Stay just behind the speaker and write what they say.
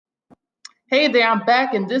Hey there, I'm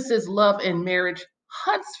back, and this is Love and Marriage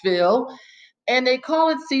Huntsville, and they call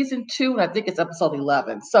it season two, and I think it's episode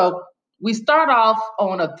 11. So we start off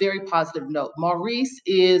on a very positive note. Maurice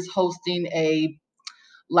is hosting a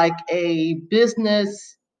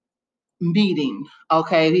business meeting.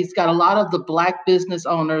 Okay, he's got a lot of the Black business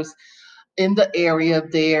owners in the area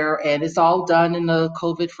there, and it's all done in a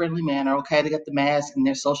COVID friendly manner. Okay, they got the mask and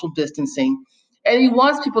their social distancing. And he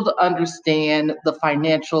wants people to understand the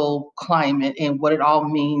financial climate and what it all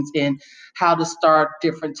means and how to start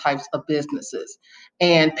different types of businesses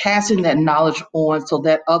and passing that knowledge on so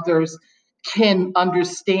that others can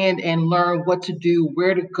understand and learn what to do,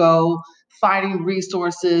 where to go, finding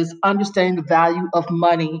resources, understanding the value of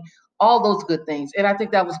money, all those good things. And I think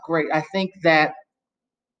that was great. I think that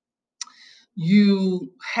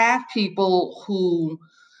you have people who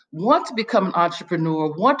want to become an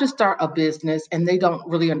entrepreneur, want to start a business, and they don't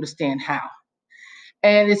really understand how.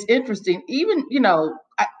 And it's interesting, even,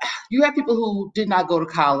 you have people who did not go to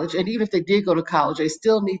college, and even if they did go to college, they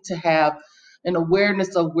still need to have an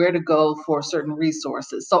awareness of where to go for certain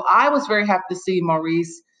resources. So I was very happy to see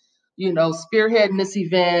Maurice, spearheading this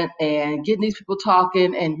event and getting these people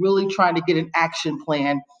talking and really trying to get an action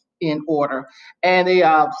plan in order. And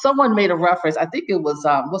someone made a reference. I think it was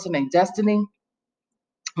what's her name, Destiny,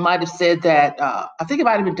 might have said that. I think it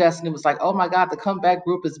might have been Destiny was like, "Oh my God, the comeback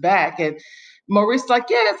group is back." And Maurice like,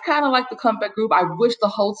 "Yeah, it's kind of like the comeback group. I wish the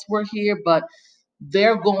hosts were here, but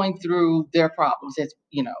they're going through their problems. It's,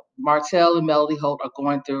 Martell and Melody Holt are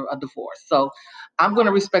going through a divorce. So I'm going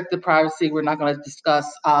to respect the privacy. We're not going to discuss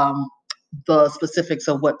the specifics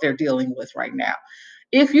of what they're dealing with right now.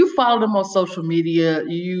 If you follow them on social media,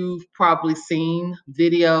 you've probably seen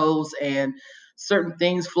videos and certain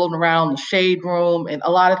things floating around the shade room and a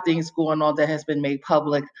lot of things going on that has been made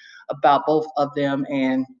public about both of them.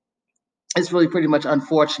 And it's really pretty much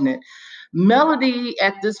unfortunate. Melody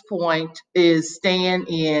at this point is staying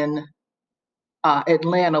in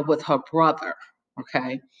Atlanta with her brother.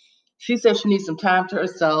 Okay. She says she needs some time to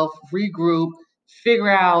herself, regroup, figure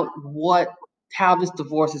out how this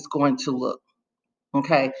divorce is going to look.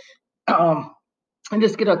 Okay. Um, and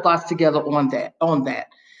just get her thoughts together on that.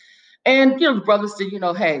 And the brother said,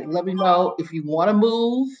 hey, let me know if you want to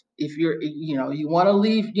move, if you want to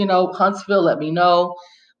leave, Huntsville, let me know,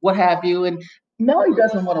 what have you. And Melody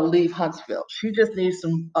doesn't want to leave Huntsville. She just needs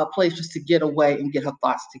some place just to get away and get her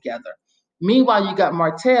thoughts together. Meanwhile, you got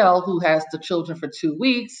Martell, who has the children for 2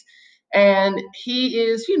 weeks, and he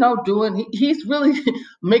is, he's really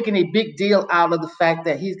making a big deal out of the fact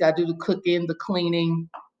that he's got to do the cooking, the cleaning,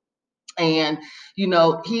 and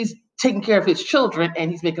he's taking care of his children, and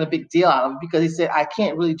he's making a big deal out of it because he said, I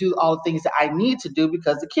can't really do all the things that I need to do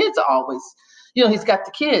because the kids are always, he's got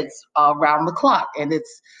the kids around the clock. And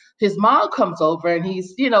it's his mom comes over and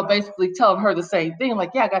he's, basically telling her the same thing, like,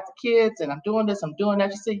 yeah, I got the kids and I'm doing this, I'm doing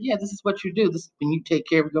that. She said, yeah, this is what you do. This is when you take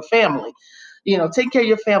care of your family. Taking care of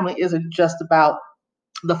your family isn't just about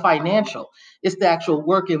the financial, it's the actual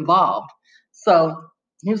work involved. So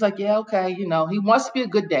he was like, yeah, okay, he wants to be a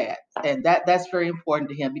good dad. And that's very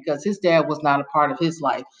important to him because his dad was not a part of his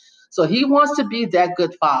life. So he wants to be that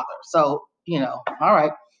good father. So, all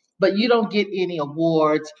right. But you don't get any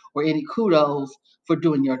awards or any kudos for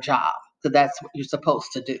doing your job because that's what you're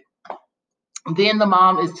supposed to do. Then the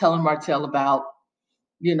mom is telling Martell about,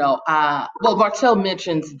 Martell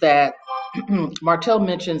mentions that Martell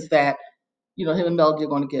mentions that him and Melody are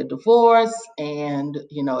going to get a divorce. And,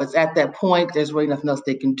 it's at that point, there's really nothing else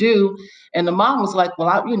they can do. And the mom was like,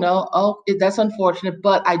 well, that's unfortunate,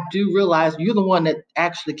 but I do realize you're the one that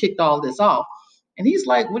actually kicked all this off. And he's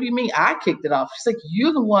like, what do you mean I kicked it off? She's like,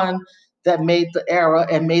 you're the one that made the error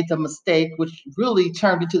and made the mistake, which really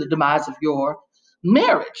turned into the demise of your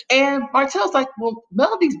marriage. And Martell's like, well,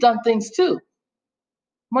 Melody's done things too.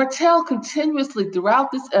 Martell continuously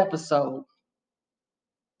throughout this episode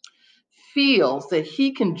feels that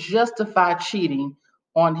he can justify cheating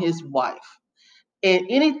on his wife. And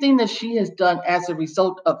anything that she has done as a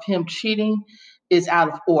result of him cheating is out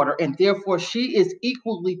of order. And therefore, she is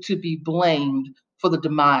equally to be blamed for the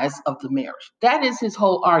demise of the marriage. That is his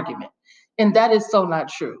whole argument. And that is so not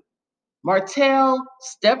true. Martell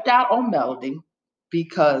stepped out on Melody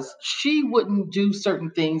because she wouldn't do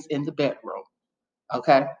certain things in the bedroom.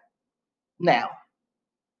 Okay. Now,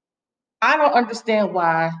 I don't understand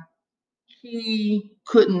why he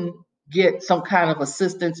couldn't get some kind of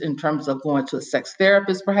assistance in terms of going to a sex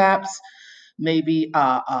therapist, perhaps, maybe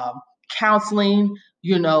counseling.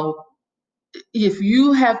 If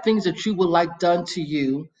you have things that you would like done to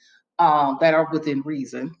you that are within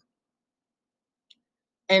reason,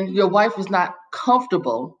 and your wife is not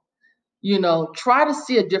comfortable Try to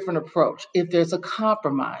see a different approach if there's a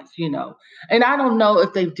compromise. And I don't know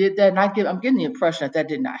if they did that, and I'm getting the impression that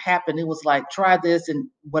did not happen. It was like, try this and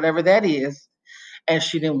whatever that is, and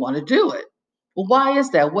she didn't want to do it. Well, why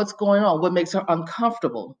is that? What's going on? What makes her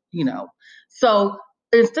uncomfortable? So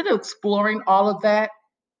instead of exploring all of that,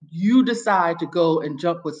 you decide to go and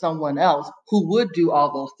jump with someone else who would do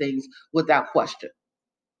all those things without question.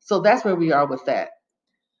 So that's where we are with that.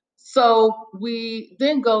 So we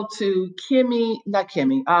then go to Kimmy, not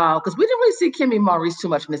Kimmy, because we didn't really see Kimmy Maurice too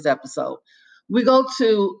much in this episode. We go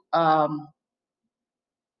to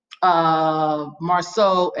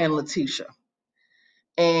Marceau and Letitia.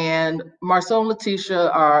 And Marceau and Letitia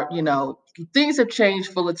are, things have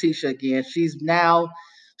changed for Letitia again. She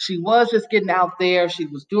was just getting out there. She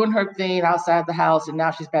was doing her thing outside the house, and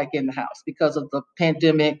now she's back in the house because of the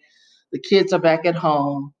pandemic. The kids are back at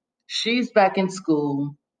home. She's back in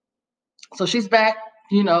school. So she's back,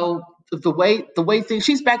 the way things,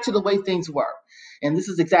 she's back to the way things were. And this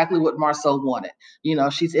is exactly what Marceau wanted.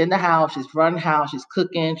 She's in the house, she's running the house, she's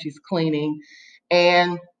cooking, she's cleaning.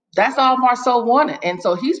 And that's all Marceau wanted. And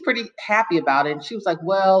so he's pretty happy about it. And she was like,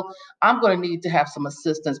 well, I'm going to need to have some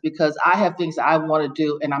assistance because I have things I want to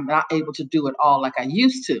do and I'm not able to do it all like I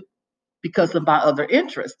used to because of my other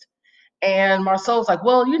interests. And Marceau's like,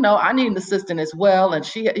 well, I need an assistant as well. And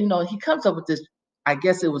he comes up with this, I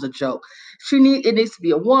guess it was a joke. It needs to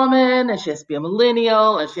be a woman and she has to be a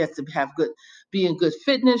millennial and she has to be in good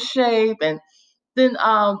fitness shape. And then,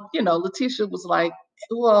 Letitia was like,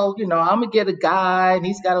 well, I'm gonna get a guy and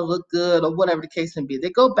he's got to look good or whatever the case may be.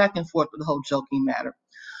 They go back and forth with the whole joking matter.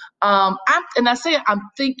 I'm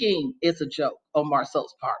thinking it's a joke on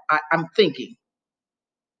Marceau's part. I'm thinking,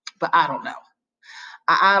 but I don't know.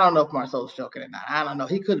 I don't know if Marceau's joking or not. I don't know.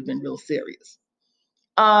 He could have been real serious.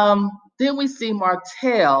 Then we see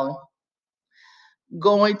Martell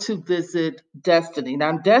going to visit Destiny.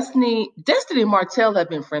 Now, Destiny and Martell have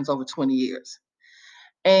been friends over 20 years.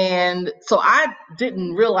 And so I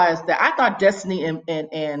didn't realize that. I thought Destiny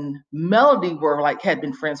and Melody had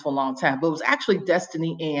been friends for a long time, but it was actually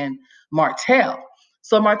Destiny and Martell.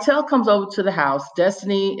 So Martell comes over to the house.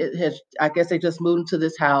 Destiny I guess they just moved into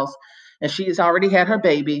this house and she has already had her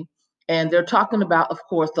baby. And they're talking about, of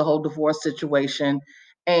course, the whole divorce situation.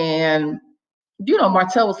 And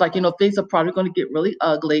Martell was like, things are probably going to get really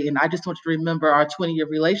ugly. And I just want you to remember our 20-year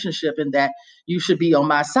relationship and that you should be on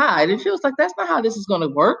my side. And she was like, that's not how this is going to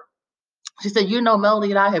work. She said,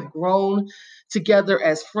 Melody and I have grown together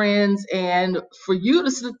as friends. And for you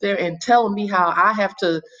to sit there and tell me how I have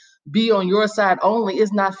to be on your side only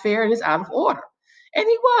is not fair. It is out of order. And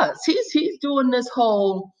he was. He's doing this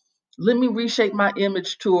whole, let me reshape my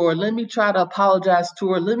image tour. Let me try to apologize to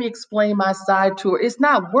her. Let me explain my side to her. It's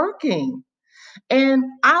not working. And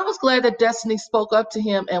I was glad that Destiny spoke up to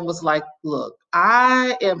him and was like, look,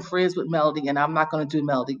 I am friends with Melody and I'm not going to do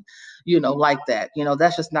Melody, like that.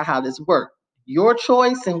 That's just not how this works. Your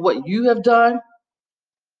choice and what you have done,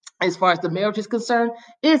 as far as the marriage is concerned,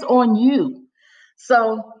 is on you.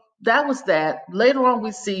 So that was that. Later on,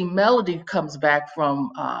 we see Melody comes back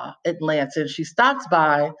from Atlanta and she stops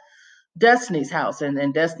by Destiny's house.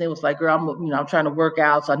 And Destiny was like, girl, I'm trying to work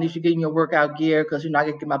out. So I need you to get in your workout gear because, I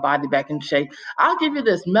can get my body back in shape. I'll give you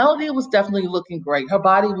this. Melody was definitely looking great. Her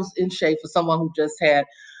body was in shape for someone who just had,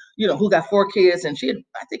 who got 4 kids. And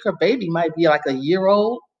I think her baby might be like a year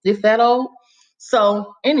old, if that old.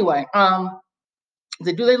 So anyway,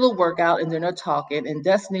 they do their little workout and then they're talking. And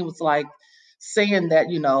Destiny was like saying that,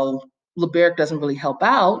 LeBeric doesn't really help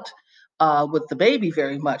out with the baby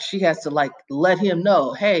very much. She has to let him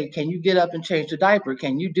know, hey, can you get up and change the diaper?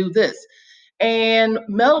 Can you do this? And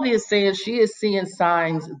Melody is saying she is seeing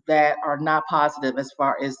signs that are not positive as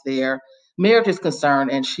far as their marriage is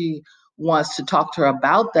concerned. And she wants to talk to her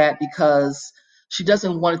about that because she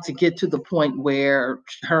doesn't want it to get to the point where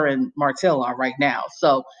her and Martell are right now.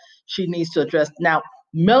 So she needs to address. Now,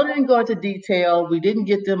 Melody didn't go into detail. We didn't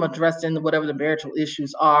get them addressing whatever the marital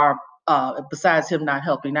issues are, besides him not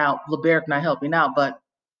helping out, LeBeric not helping out. But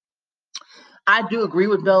I do agree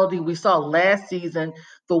with Melody. We saw last season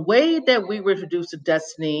the way that we were introduced to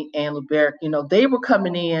Destiny and LeBeric, they were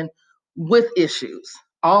coming in with issues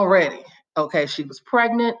already. Okay, she was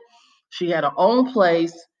pregnant. She had her own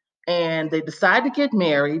place and they decided to get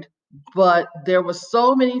married. But there were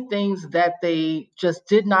so many things that they just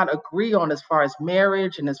did not agree on as far as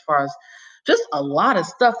marriage and as far as just a lot of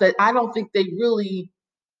stuff that I don't think they really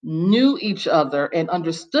knew each other and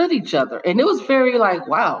understood each other. And it was very like,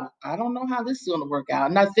 wow, I don't know how this is going to work out.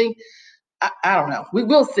 And I think, I don't know. We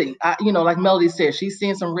will see. Like Melody said, she's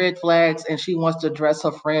seeing some red flags and she wants to address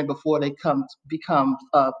her friend before they become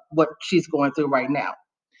what she's going through right now.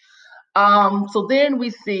 So then we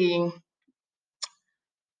see,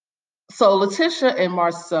 so Letitia and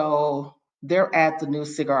Marceau, they're at the new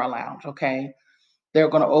cigar lounge, okay? They're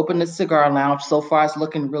going to open the cigar lounge. So far, it's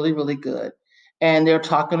looking really, really good. And they're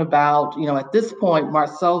talking about, at this point,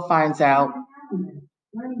 Marceau finds out.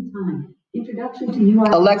 Learning time. Introduction to UI.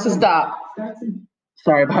 Alexa, stop.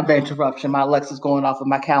 Sorry about the interruption. My Alexa's going off of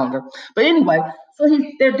my calendar. But anyway, so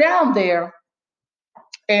they're down there.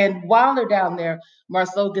 And while they're down there,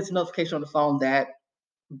 Marceau gets a notification on the phone that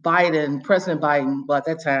President Biden, well, at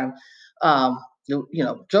that time,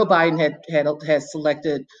 Joe Biden had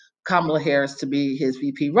selected Kamala Harris to be his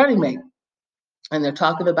VP running mate, and they're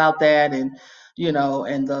talking about that, and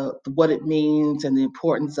and the what it means and the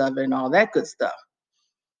importance of it and all that good stuff.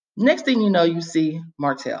 Next thing you know, you see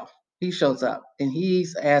Martell. He shows up and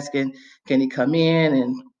he's asking, "Can he come in?"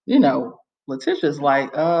 And Letitia's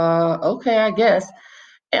like, "Okay, I guess."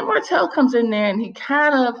 And Martell comes in there and he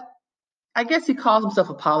kind of, I guess he calls himself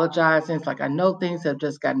apologizing. It's like, I know things have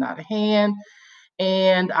just gotten out of hand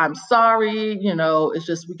and I'm sorry. It's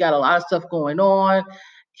just we got a lot of stuff going on.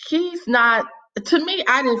 He's not, to me,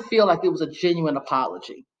 I didn't feel like it was a genuine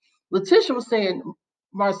apology. Letitia was saying,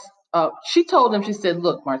 she told him, she said,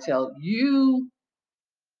 "Look, Martell, you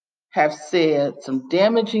have said some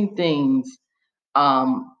damaging things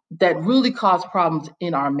that really caused problems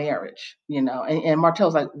in our marriage, And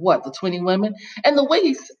Martell's like, "What, the 20 women?" And the way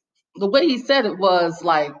he said it was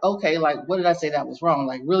like, okay, like, what did I say that was wrong?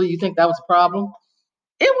 Like, really, you think that was a problem?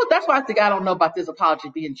 It was. That's why I think I don't know about this apology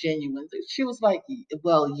being genuine. She was like,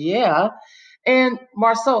 "Well, yeah." And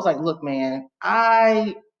Marceau was like, "Look, man,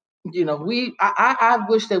 I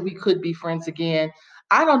wish that we could be friends again.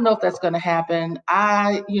 I don't know if that's going to happen.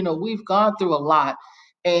 We've gone through a lot,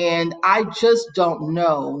 and I just don't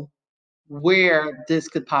know where this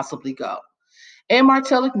could possibly go." And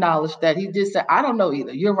Martell acknowledged that he did say, "I don't know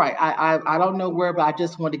either. You're right. I don't know where, but I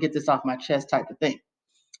just want to get this off my chest," type of thing.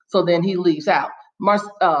 So then he leaves out.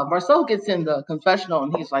 Marceau gets in the confessional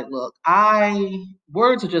and he's like, "Look,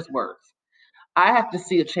 words are just words. I have to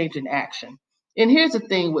see a change in action." And here's the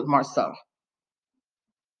thing with Marceau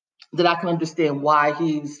that I can understand why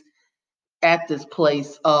he's at this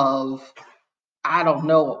place of, I don't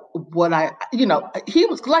know what he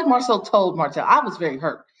was like. Marceau told Martell, "I was very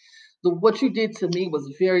hurt. What you did to me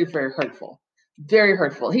was very, very hurtful. Very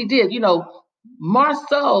hurtful." He did,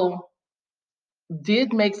 Marceau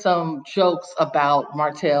did make some jokes about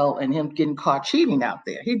Martell and him getting caught cheating out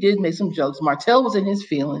there. He did make some jokes. Martell was in his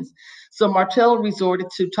feelings. So Martell resorted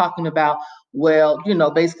to talking about, well,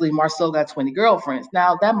 basically Marceau got 20 girlfriends.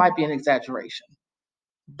 Now, that might be an exaggeration.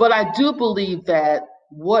 But I do believe that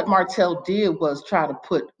what Martell did was try to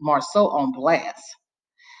put Marceau on blast.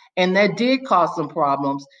 And that did cause some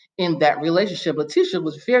problems in that relationship. Letitia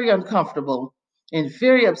was very uncomfortable and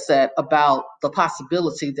very upset about the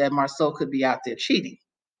possibility that Marceau could be out there cheating.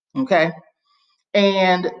 Okay.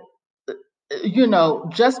 And,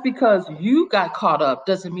 just because you got caught up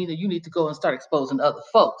doesn't mean that you need to go and start exposing other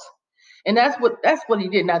folks. And that's what he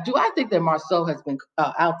did. Now, do I think that Marceau has been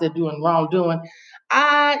out there doing wrongdoing?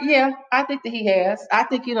 Yeah, I think that he has. I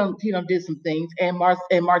think he done did some things, and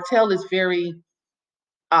Martell is very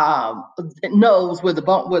knows where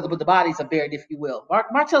the bodies are buried, if you will.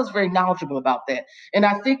 Martell is very knowledgeable about that, and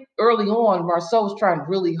I think early on Marceau was trying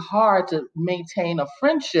really hard to maintain a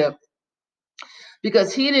friendship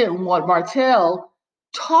because he didn't want Martell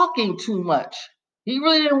talking too much. He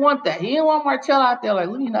really didn't want that. He didn't want Martell out there like,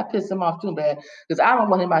 let me not piss him off too bad, because I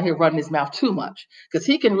don't want him out here running his mouth too much, because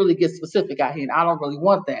he can really get specific out here, and I don't really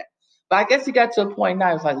want that. But I guess he got to a point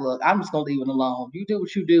now, he's like, look, I'm just going to leave it alone. You do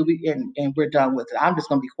what you do, and we're done with it. I'm just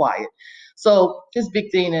going to be quiet. So his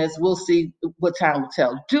big thing is, we'll see what time will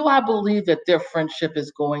tell. Do I believe that their friendship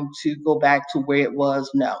is going to go back to where it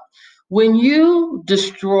was? No. When you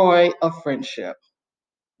destroy a friendship,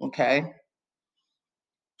 okay,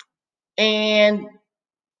 and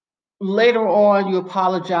later on you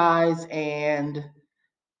apologize and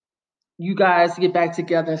you guys get back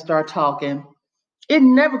together and start talking, it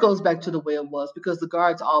never goes back to the way it was, because the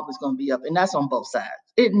guard's always going to be up, and that's on both sides.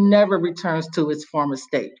 It never returns to its former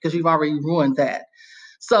state because you've already ruined that.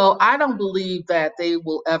 So I don't believe that they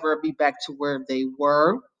will ever be back to where they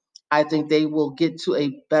were. I think they will get to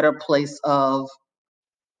a better place of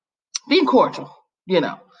being cordial, you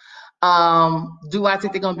know. Do I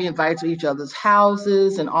think they're going to be invited to each other's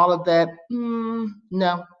houses and all of that?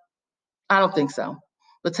 No, I don't think so.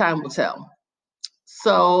 But time will tell.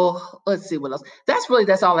 So let's see what else.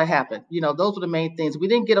 That's all that happened. Those were the main things. We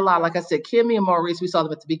didn't get a lot. Like I said, Kimmy and Maurice, we saw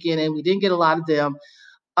them at the beginning. We didn't get a lot of them.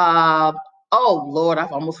 Oh Lord,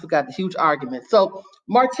 I've almost forgot the huge argument. So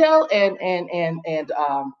Martell and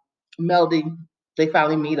Melody, they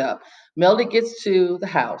finally meet up. Melody gets to the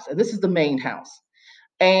house, and this is the main house.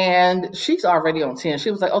 And she's already on 10.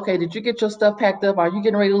 She was like, okay, did you get your stuff packed up? Are you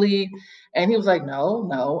getting ready to leave? And he was like, no,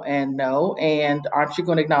 no, and no. And aren't you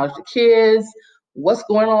going to acknowledge the kids? What's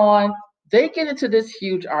going on? They get into this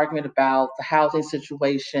huge argument about the housing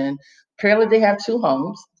situation. Apparently, they have two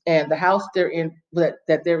homes, and the house they're in that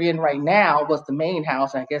they're in right now was the main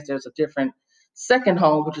house. And I guess there's a different second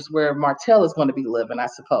home, which is where Martell is going to be living, I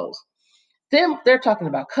suppose. Then they're talking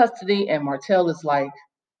about custody, and Martell is like,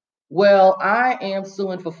 well, I am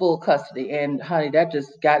suing for full custody. And honey, that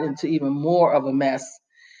just got into even more of a mess.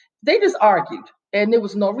 They just argued and there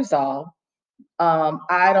was no resolve.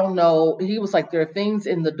 I don't know. He was like, there are things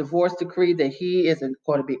in the divorce decree that he isn't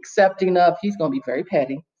going to be accepting of. He's going to be very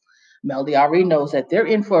petty. Melody already knows that they're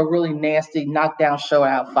in for a really nasty knockdown, show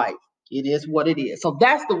out fight. It is what it is. So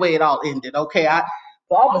that's the way it all ended. Okay. I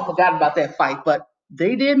almost forgot about that fight, but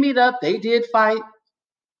they did meet up. They did fight.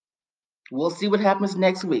 We'll see what happens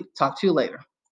next week. Talk to you later.